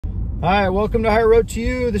Hi, welcome to Higher Road to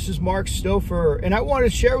You. This is Mark Stoer, and I wanted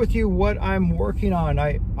to share with you what I'm working on.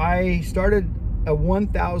 I started a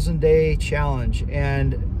 1,000-day challenge,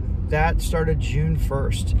 and that started June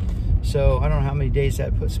 1st. So I don't know how many days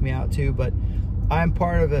that puts me out to, but I'm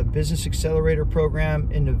part of a business accelerator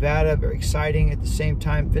program in Nevada. Very exciting. At the same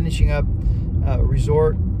time, finishing up a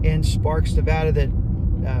resort in Sparks, Nevada that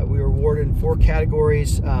we were awarded in 4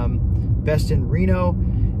 categories. Best in Reno,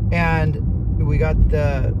 and we got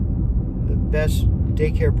the best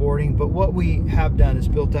daycare boarding. But what we have done is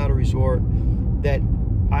built out a resort that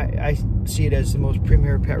I see it as the most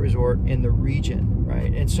premier pet resort in the region,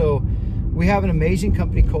 right? And so we have an amazing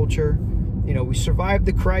company culture. You know, we survived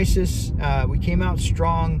the crisis. We came out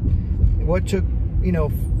strong. What took,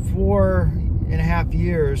 4.5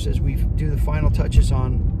 years as we do the final touches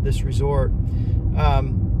on this resort,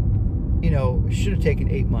 it should have taken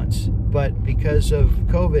 8 months. But because of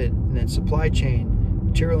COVID and then supply chain,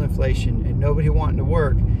 material inflation, and nobody wanting to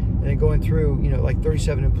work, and then going through, like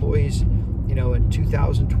 37 employees, in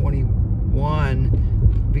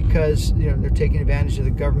 2021, because, they're taking advantage of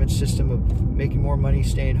the government system of making more money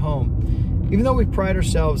staying home. Even though we pride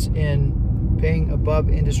ourselves in paying above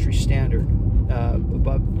industry standard,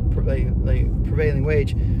 above prevailing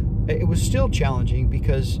wage, it was still challenging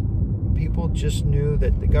because people just knew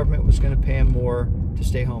that the government was going to pay them more to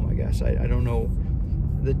stay home, I guess. I don't know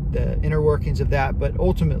the inner workings of that, but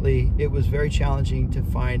ultimately it was very challenging to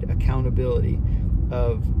find accountability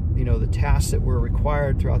of the tasks that were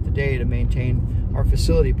required throughout the day to maintain our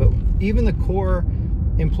facility. But even the core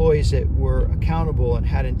employees that were accountable and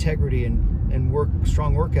had integrity and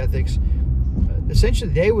strong work ethics,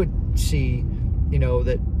 essentially they would see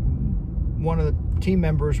that one of the team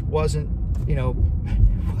members wasn't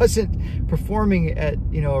performing at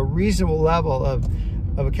a reasonable level of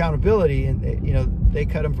accountability, and they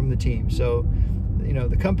cut them from the team. So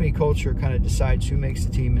the company culture kind of decides who makes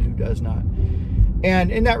the team and who does not.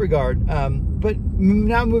 And in that regard, but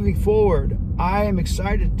now moving forward, I am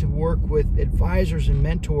excited to work with advisors and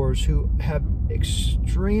mentors who have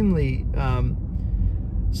extremely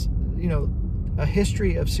a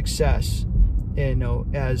history of success,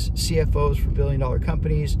 as CFOs for billion-dollar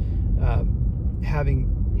companies, having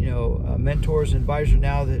mentors and advisors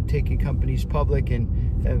now that have taken companies public and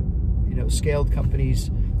have scaled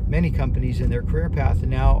companies, many companies in their career path,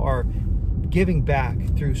 and now are giving back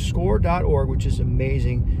through score.org, which is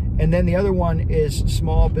amazing. And then the other one is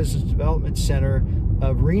Small Business Development Center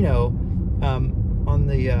of Reno, on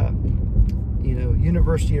the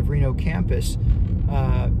University of Reno campus.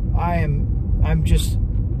 I'm just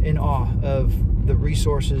in awe of the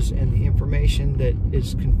resources and the information that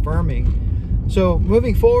is confirming. So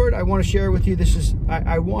moving forward, I want to share with you,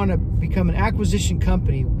 I want to become an acquisition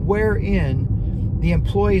company wherein the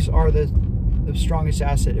employees are the strongest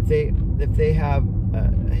asset. If they have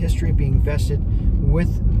a history of being vested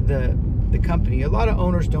with the company. A lot of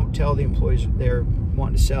owners don't tell the employees they're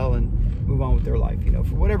wanting to sell and move on with their life,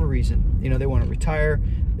 for whatever reason. They want to retire.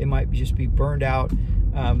 They might just be burned out,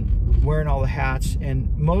 wearing all the hats.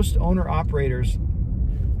 And most owner operators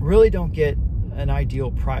really don't get an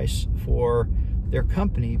ideal price for their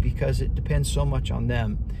company because it depends so much on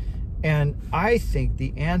them. And I think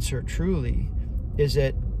the answer truly is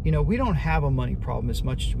that we don't have a money problem as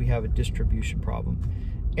much as we have a distribution problem.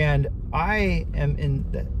 And I am in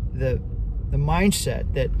the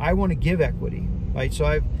mindset that I want to give equity, right? So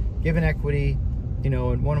I've given equity,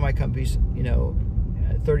 in one of my companies,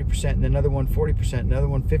 30%, and another one 40%, another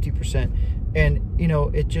one 50%. And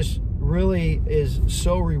it just really is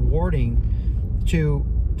so rewarding to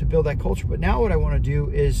build that culture. But now what I want to do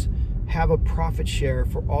is have a profit share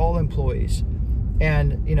for all employees.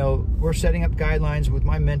 And we're setting up guidelines with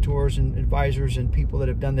my mentors and advisors and people that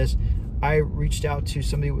have done this. I reached out to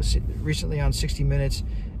somebody who was recently on 60 Minutes,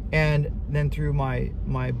 and then through my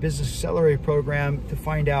business accelerator program to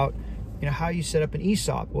find out how you set up an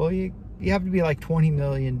ESOP. Well, you have to be like $20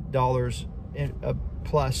 million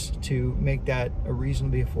plus to make that a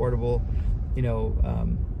reasonably affordable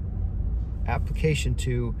application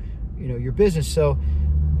to your business. So,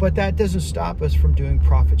 but that doesn't stop us from doing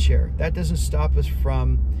profit share. That doesn't stop us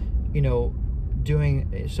from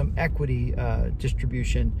doing some equity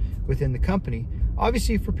distribution within the company.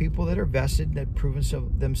 Obviously for people that are vested, that have proven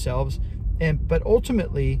themselves, but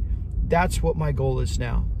ultimately that's what my goal is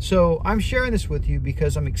now. So I'm sharing this with you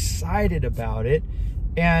because I'm excited about it,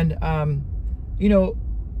 and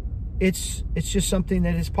it's just something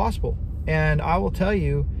that is possible. And I will tell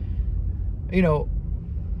you,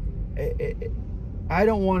 I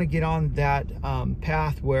don't want to get on that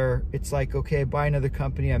path where it's like, okay, buy another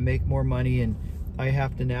company, I make more money, and I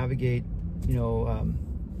have to navigate,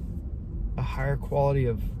 higher quality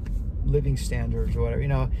of living standards or whatever. You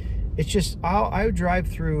know, it's just, I drive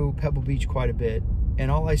through Pebble Beach quite a bit, and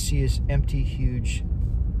all I see is empty, huge,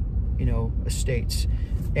 you know, estates.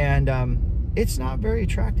 And it's not very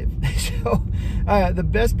attractive. So the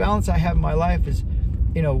best balance I have in my life is,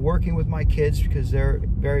 you know, working with my kids, because they're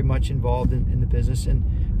very much involved in the business, and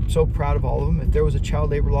I'm so proud of all of them. If there was a child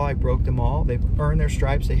labor law, I broke them all. They've earned their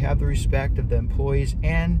stripes. They have the respect of the employees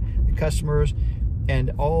and the customers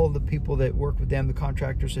and all the people that work with them, the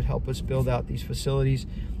contractors that help us build out these facilities,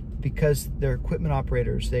 because they're equipment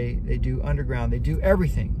operators. They do underground, they do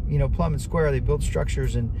everything, you know, plumb and square. They build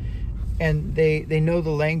structures, and they know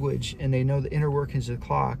the language, and they know the inner workings of the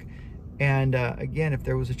clock. And again, if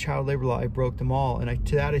there was a child labor law, I broke them all. And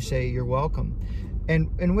to that I say, you're welcome.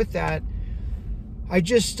 And with that, I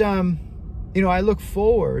just, you know, I look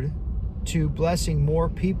forward to blessing more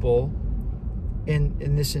people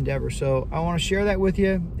in this endeavor. So I want to share that with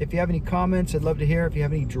you. If you have any comments, I'd love to hear. If you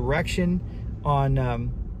have any direction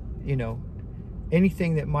on, you know,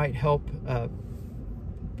 anything that might help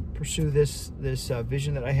pursue this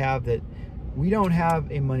vision that I have, that we don't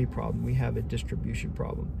have a money problem, we have a distribution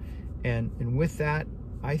problem. And with that,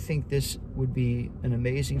 I think this would be an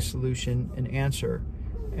amazing solution and answer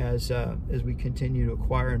as we continue to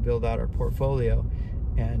acquire and build out our portfolio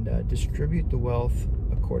and distribute the wealth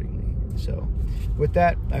accordingly. So with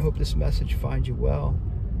that, I hope this message finds you well.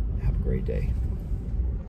 Have a great day.